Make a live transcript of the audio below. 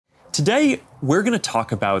Today, we're going to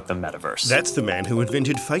talk about the metaverse. That's the man who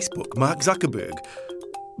invented Facebook, Mark Zuckerberg.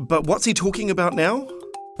 But what's he talking about now?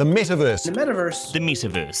 The metaverse. The metaverse. The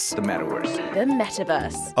metaverse. The metaverse. The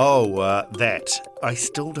metaverse. Oh, that. I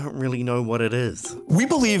still don't really know what it is. We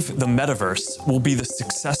believe the metaverse will be the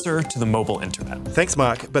successor to the mobile internet. Thanks,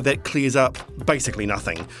 Mark, but that clears up basically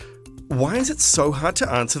nothing. Why is it so hard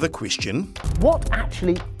to answer the question? What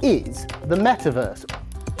actually is the metaverse?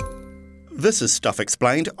 This is Stuff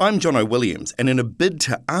Explained. I'm Jono Williams, and in a bid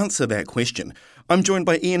to answer that question, I'm joined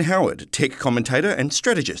by Ian Howard, tech commentator and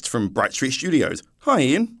strategist from Bright Street Studios. Hi,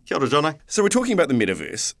 Ian. Kia ora, Jono. So we're talking about the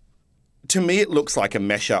metaverse. To me, it looks like a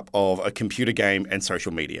mashup of a computer game and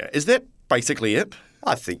social media. Is that basically it?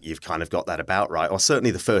 I think you've kind of got that about right, or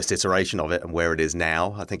certainly the first iteration of it and where it is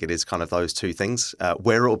now. I think it is kind of those two things.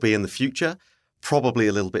 Where it will be in the future, probably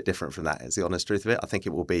a little bit different from that, is the honest truth of it. I think it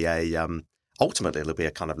will be ultimately, it'll be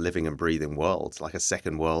a kind of living and breathing world, like a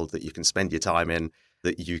second world that you can spend your time in,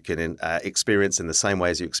 that you can experience in the same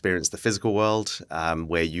way as you experience the physical world,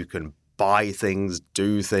 where you can buy things,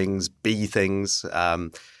 do things, be things,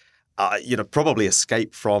 probably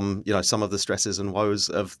escape from, some of the stresses and woes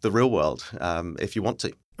of the real world, if you want to.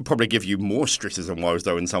 It'd probably give you more stresses and woes,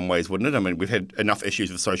 though, in some ways, wouldn't it? I mean, we've had enough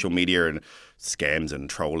issues with social media and scams and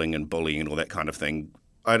trolling and bullying and all that kind of thing.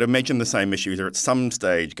 I'd imagine the same issues are at some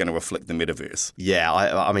stage going to afflict the metaverse. Yeah,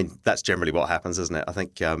 I mean, that's generally what happens, isn't it? I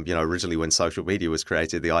think, originally when social media was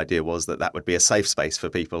created, the idea was that would be a safe space for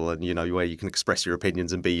people and, where you can express your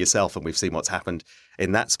opinions and be yourself. And we've seen what's happened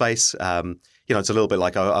in that space. It's a little bit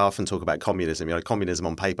like I often talk about communism. Communism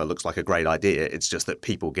on paper looks like a great idea. It's just that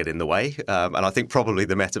people get in the way. And I think probably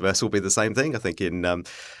the metaverse will be the same thing. I think in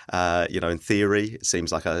theory, it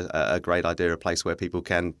seems like a great idea, a place where people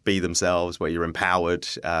can be themselves, where you're empowered,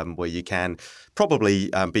 where you can probably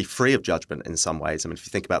be free of judgment in some ways. I mean, if you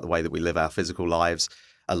think about the way that we live our physical lives,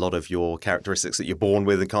 a lot of your characteristics that you're born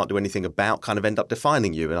with and can't do anything about kind of end up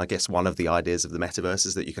defining you. And I guess one of the ideas of the metaverse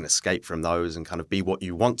is that you can escape from those and kind of be what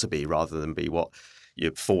you want to be rather than be what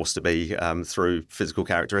you're forced to be through physical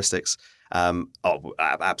characteristics.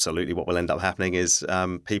 Absolutely. What will end up happening is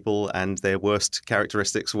people and their worst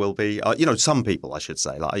characteristics will be, some people, I should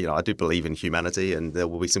say. I do believe in humanity and there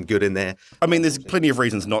will be some good in there. I mean, there's plenty of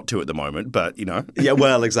reasons not to at the moment, but, Yeah,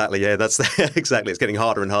 well, exactly. Yeah, that's exactly. It's getting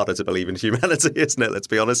harder and harder to believe in humanity, isn't it? Let's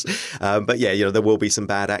be honest. But yeah, there will be some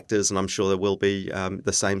bad actors and I'm sure there will be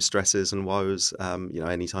the same stresses and woes.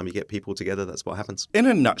 Anytime you get people together, that's what happens. In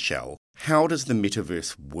a nutshell, how does the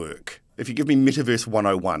metaverse work? If you give me Metaverse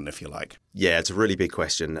 101, if you like. Yeah, it's a really big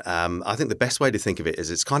question. I think the best way to think of it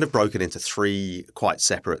is it's kind of broken into three quite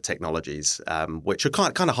separate technologies, which are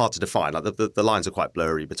kind of hard to define. Like the lines are quite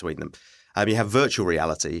blurry between them. You have virtual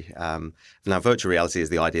reality. Now, virtual reality is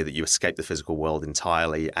the idea that you escape the physical world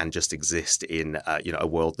entirely and just exist in a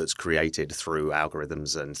world that's created through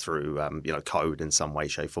algorithms and through code in some way,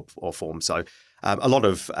 shape, or form. So a lot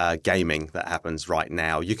of gaming that happens right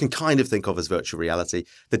now, you can kind of think of as virtual reality.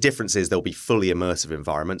 The difference is there'll be fully immersive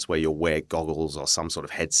environments where you'll wear goggles or some sort of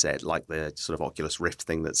headset like the sort of Oculus Rift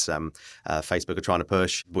thing that's Facebook are trying to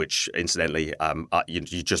push, which incidentally,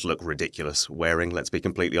 you just look ridiculous wearing, let's be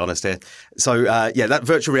completely honest here. So that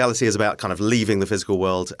virtual reality is about kind of leaving the physical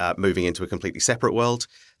world, moving into a completely separate world.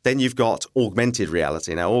 Then you've got augmented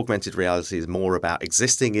reality. Now, augmented reality is more about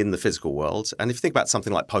existing in the physical world. And if you think about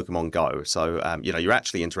something like Pokemon Go, so, you're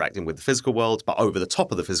actually interacting with the physical world, but over the top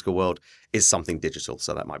of the physical world is something digital.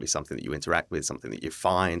 So that might be something that you interact with, something that you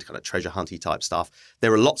find, kind of treasure hunty type stuff.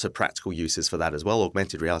 There are lots of practical uses for that as well.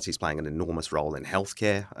 Augmented reality is playing an enormous role in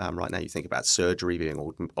healthcare. Right now, you think about surgery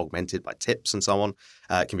being augmented by tips and so on.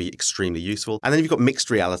 It can be extremely useful. And then you've got mixed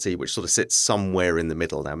reality, which sort of sits somewhere in the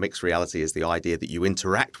middle. Now, mixed reality is the idea that you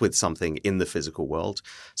interact with something in the physical world.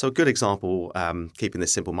 So a good example, keeping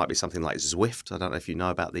this simple, might be something like Zwift. I don't know if you know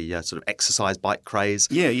about the sort of exercise bike craze.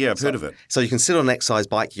 Yeah, I've heard of it. So you can sit on an exercise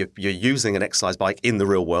bike. You're using an exercise bike in the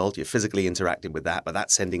real world. You're physically interacting with that, but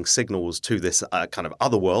that's sending signals to this kind of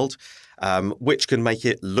other world, which can make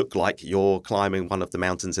it look like you're climbing one of the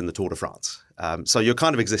mountains in the Tour de France. So you're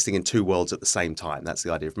kind of existing in two worlds at the same time. That's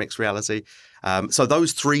the idea of mixed reality. So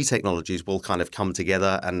those three technologies will kind of come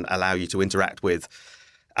together and allow you to interact with.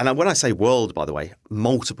 And when I say world, by the way,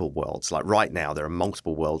 multiple worlds. Like right now, there are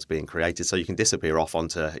multiple worlds being created. So you can disappear off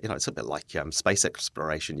onto, it's a bit like space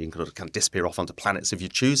exploration. You can kind of disappear off onto planets if you're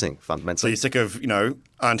choosing, fundamentally. So you're sick of,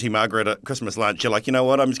 Auntie Margaret at Christmas lunch. You're like, you know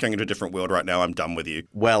what? I'm just going into a different world right now. I'm done with you.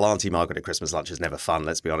 Well, Auntie Margaret at Christmas lunch is never fun,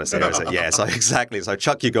 let's be honest. Yeah, so exactly. So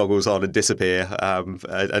chuck your goggles on and disappear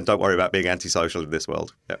and don't worry about being antisocial in this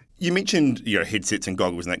world. Yeah. You mentioned headsets and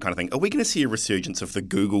goggles and that kind of thing. Are we going to see a resurgence of the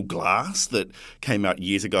Google Glass that came out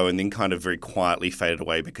years years ago and then kind of very quietly faded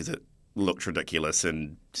away because it looked ridiculous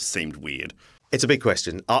and seemed weird? It's a big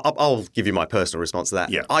question. I'll give you my personal response to that.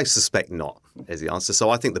 Yeah. I suspect not is the answer. So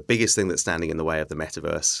I think the biggest thing that's standing in the way of the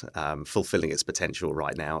metaverse fulfilling its potential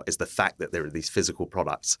right now is the fact that there are these physical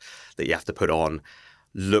products that you have to put on,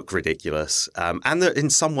 look ridiculous, and that in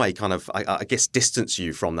some way kind of, I guess, distance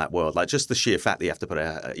you from that world. Like just the sheer fact that you have to put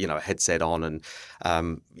a headset on and,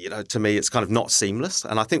 to me, it's kind of not seamless.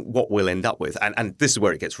 And I think what we'll end up with, and this is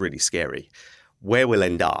where it gets really scary, where we'll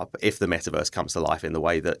end up if the metaverse comes to life in the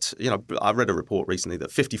way that, I read a report recently that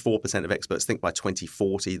 54% of experts think by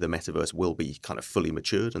 2040 the metaverse will be kind of fully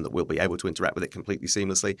matured and that we'll be able to interact with it completely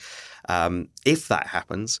seamlessly. If that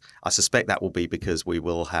happens, I suspect that will be because we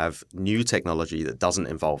will have new technology that doesn't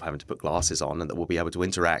involve having to put glasses on and that we'll be able to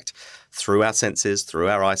interact through our senses, through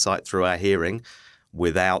our eyesight, through our hearing,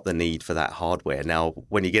 without the need for that hardware. Now,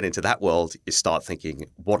 when you get into that world, you start thinking,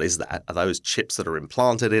 what is that? Are those chips that are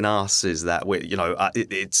implanted in us? Is that,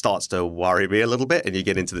 it starts to worry me a little bit, and you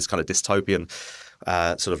get into this kind of dystopian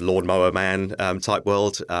sort of lawnmower man type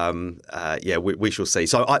world. We shall see.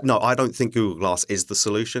 So, I don't think Google Glass is the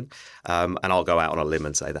solution, and I'll go out on a limb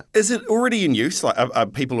and say that. Is it already in use? Like, are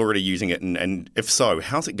people already using it? And if so,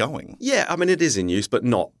 how's it going? Yeah, I mean, it is in use, but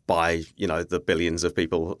not by, the billions of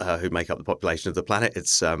people who make up the population of the planet.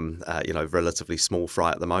 It's, relatively small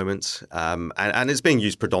fry at the moment. And it's being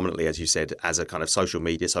used predominantly, as you said, as a kind of social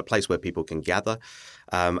media, so a place where people can gather,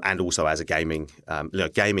 and also as a gaming.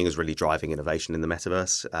 Gaming is really driving innovation in the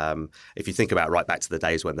metaverse. If you think about right back to the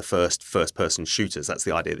days when the first-person shooters, that's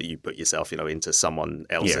the idea that you put yourself, into someone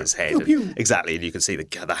else's head. Pew, pew. Exactly, and you can see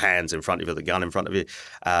the hands in front of you, the gun in front of you.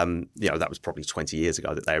 That was probably 20 years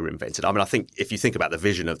ago that they were invented. I mean, I think if you think about the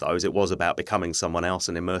vision of those, it was about becoming someone else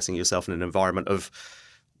and immersing yourself in an environment of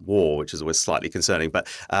war, which is always slightly concerning. But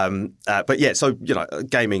yeah, so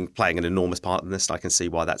gaming playing an enormous part in this. I can see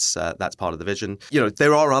why that's part of the vision.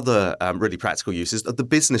 There are other really practical uses. The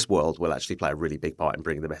business world will actually play a really big part in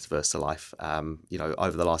bringing the metaverse to life.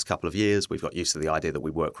 Over the last couple of years, we've got used to the idea that we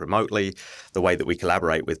work remotely. The way that we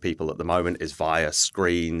collaborate with people at the moment is via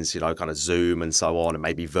screens, kind of Zoom and so on, and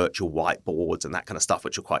maybe virtual whiteboards and that kind of stuff,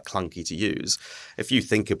 which are quite clunky to use. If you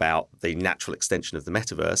think about the natural extension of the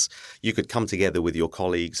metaverse, you could come together with your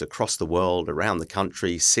colleagues across the world, around the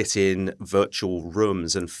country, sit in virtual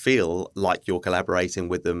rooms and feel like you're collaborating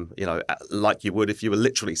with them, like you would if you were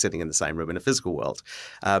literally sitting in the same room in a physical world.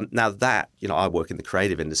 Now that, I work in the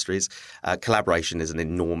creative industries, collaboration is an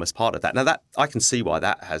enormous part of that. Now that I can see why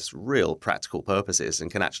that has real practical purposes and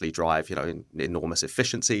can actually drive, enormous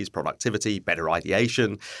efficiencies, productivity, better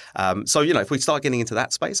ideation. So, if we start getting into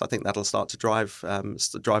that space, I think that'll start to drive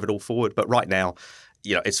it all forward. But right now,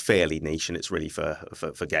 it's fairly niche and it's really for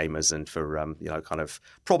gamers and for, kind of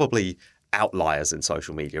probably outliers in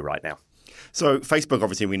social media right now. So Facebook,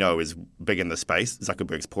 obviously, we know is big in the space.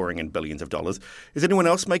 Zuckerberg's pouring in billions of dollars. Is anyone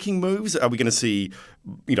else making moves? Are we going to see,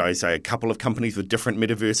 say a couple of companies with different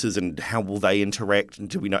metaverses, and how will they interact? And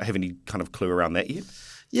do we not have any kind of clue around that yet?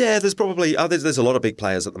 Yeah, there's probably there's a lot of big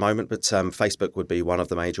players at the moment, but Facebook would be one of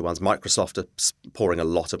the major ones. Microsoft are pouring a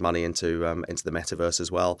lot of money into the metaverse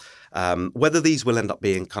as well. Whether these will end up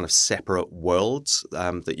being kind of separate worlds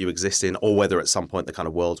that you exist in, or whether at some point the kind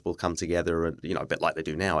of worlds will come together, a bit like they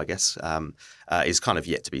do now, I guess, is kind of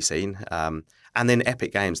yet to be seen. And then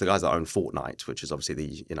Epic Games, the guys that own Fortnite, which is obviously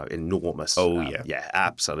the enormous,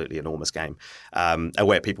 absolutely enormous game,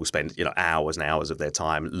 where people spend hours and hours of their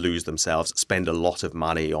time, lose themselves, spend a lot of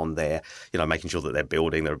money on their making sure that they're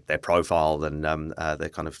building their profile and their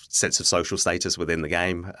kind of sense of social status within the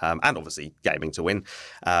game, and obviously gaming to win.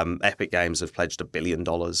 Epic Games have pledged $1 billion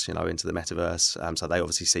into the metaverse, so they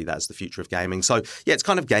obviously see that as the future of gaming. So yeah, it's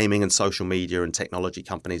kind of gaming and social media and technology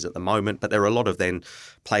companies at the moment, but there are a lot of then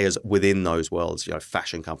players within those worlds,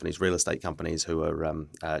 fashion companies, real estate companies who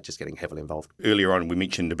are just getting heavily involved. Earlier on, we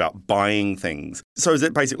mentioned about buying things. So is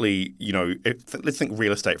it basically, let's think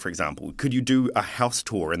real estate, for example. Could you do a house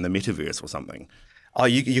tour in the metaverse or something? Oh,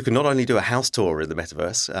 you can not only do a house tour in the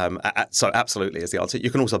metaverse, so absolutely is the answer. You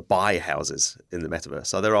can also buy houses in the metaverse.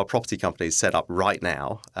 So there are property companies set up right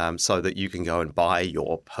now so that you can go and buy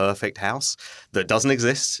your perfect house that doesn't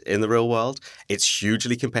exist in the real world. It's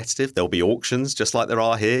hugely competitive. There'll be auctions just like there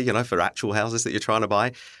are here, for actual houses that you're trying to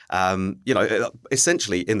buy.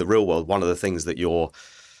 Essentially in the real world, one of the things that you're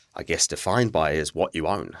defined by is what you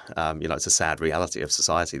own. It's a sad reality of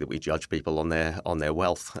society that we judge people on their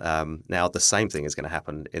wealth. Now, the same thing is going to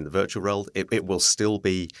happen in the virtual world. It will still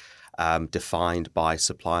be defined by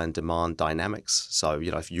supply and demand dynamics. So,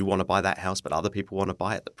 if you want to buy that house, but other people want to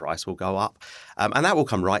buy it, the price will go up. And that will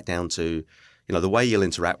come right down to, the way you'll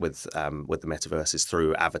interact with the metaverse is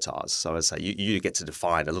through avatars. So as I say, you get to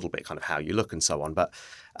define a little bit kind of how you look and so on. But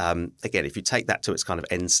again, if you take that to its kind of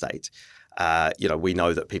end state, we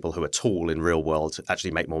know that people who are tall in real world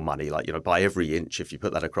actually make more money. Like, by every inch, if you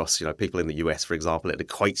put that across, people in the US, for example, it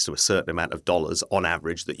equates to a certain amount of dollars on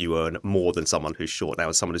average that you earn more than someone who's short. Now,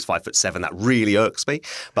 as someone who's 5'7", that really irks me.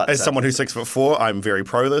 But as someone who's 6'4", I'm very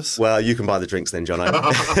pro this. Well, you can buy the drinks then, Jono.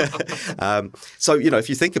 So, if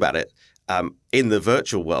you think about it, in the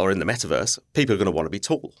virtual world or in the metaverse, people are going to want to be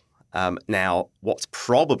tall. Now, what's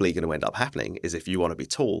probably going to end up happening is if you want to be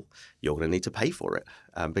tall, you're going to need to pay for it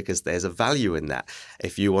because there's a value in that.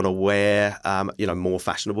 If you want to wear, more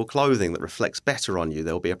fashionable clothing that reflects better on you,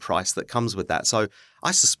 there'll be a price that comes with that. So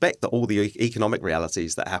I suspect that all the economic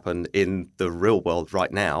realities that happen in the real world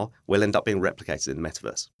right now will end up being replicated in the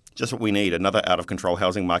metaverse. Just what we need, another out-of-control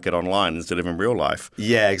housing market online instead of in real life.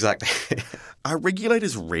 Yeah, exactly. Are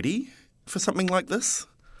regulators ready for something like this?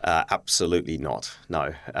 Absolutely not,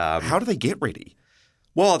 no. How do they get ready?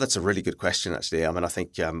 Well, that's a really good question, actually. I mean, I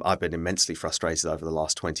think I've been immensely frustrated over the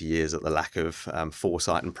last 20 years at the lack of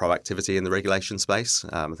foresight and proactivity in the regulation space.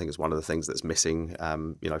 I think it's one of the things that's missing,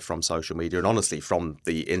 from social media and honestly from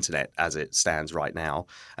the internet as it stands right now.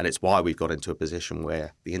 And it's why we've got into a position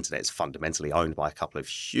where the internet is fundamentally owned by a couple of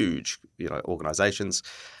huge, organizations.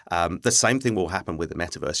 The same thing will happen with the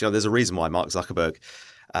metaverse. There's a reason why Mark Zuckerberg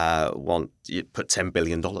put $10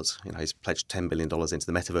 billion. He's pledged $10 billion into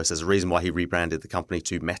the metaverse. There's a reason why he rebranded the company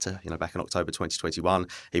to Meta, back in October 2021.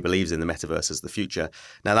 He believes in the metaverse as the future.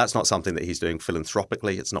 Now, that's not something that he's doing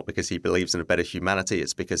philanthropically. It's not because he believes in a better humanity.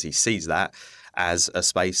 It's because he sees that as a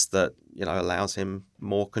space that, allows him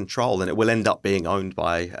more control. And it will end up being owned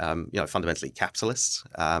by, fundamentally capitalists.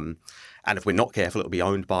 And if we're not careful, it'll be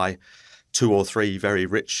owned by 2 or 3 very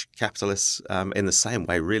rich capitalists in the same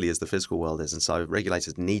way, really, as the physical world is. And so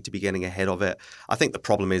regulators need to be getting ahead of it. I think the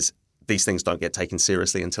problem is these things don't get taken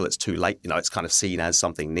seriously until it's too late. It's kind of seen as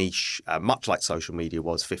something niche, much like social media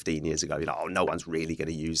was 15 years ago. No one's really going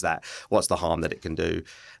to use that. What's the harm that it can do?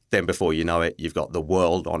 Then before you know it, you've got the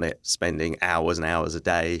world on it spending hours and hours a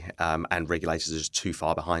day, and regulators are just too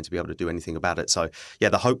far behind to be able to do anything about it. So, yeah,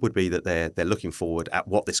 the hope would be that they're looking forward at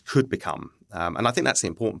what this could become. And I think that's the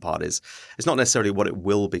important part is it's not necessarily what it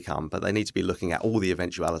will become, but they need to be looking at all the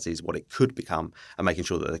eventualities, what it could become, and making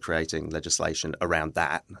sure that they're creating legislation around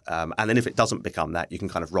that. And then if it doesn't become that, you can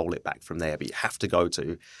kind of roll it back from there. But you have to go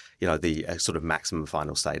to, the sort of maximum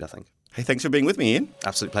final state, I think. Hey, thanks for being with me, Ian.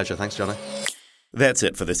 Absolute pleasure. Thanks, Jono. That's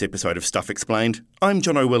it for this episode of Stuff Explained. I'm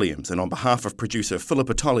Jono Williams, and on behalf of producer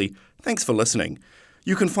Philippa Tolley, thanks for listening.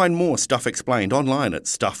 You can find more Stuff Explained online at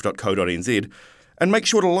stuff.co.nz, and make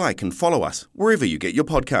sure to like and follow us wherever you get your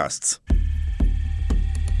podcasts.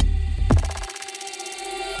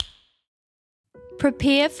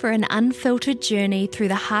 Prepare for an unfiltered journey through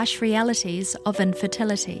the harsh realities of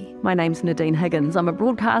infertility. My name's Nadine Higgins. I'm a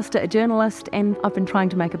broadcaster, a journalist, and I've been trying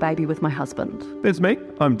to make a baby with my husband. That's me.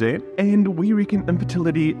 I'm Dan, and we reckon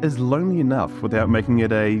infertility is lonely enough without making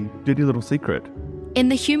it a dirty little secret. In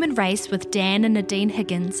The Human Race with Dan and Nadine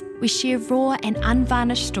Higgins, we share raw and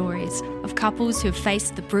unvarnished stories of couples who have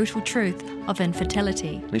faced the brutal truth of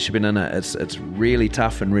infertility. Unless you've been in it, it's really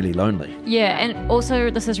tough and really lonely. Yeah, and also,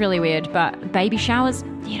 this is really weird, but baby showers,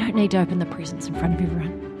 you don't need to open the presents in front of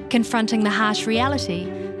everyone. Confronting the harsh reality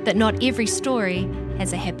that not every story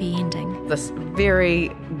has a happy ending. This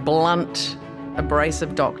very blunt,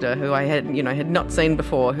 abrasive doctor who I had not seen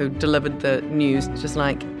before, who delivered the news just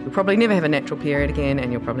like, you'll probably never have a natural period again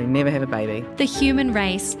and you'll probably never have a baby. The Human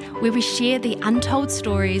Race, where we share the untold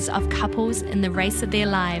stories of couples in the race of their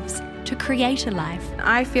lives to create a life.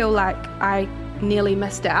 I feel like I nearly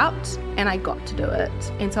missed out and I got to do it,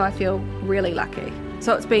 and so I feel really lucky.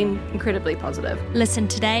 So it's been incredibly positive. Listen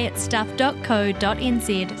today at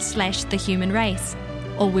stuff.co.nz/The Human Race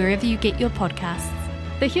or wherever you get your podcasts.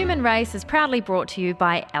 The Human Race is proudly brought to you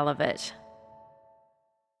by Elevate.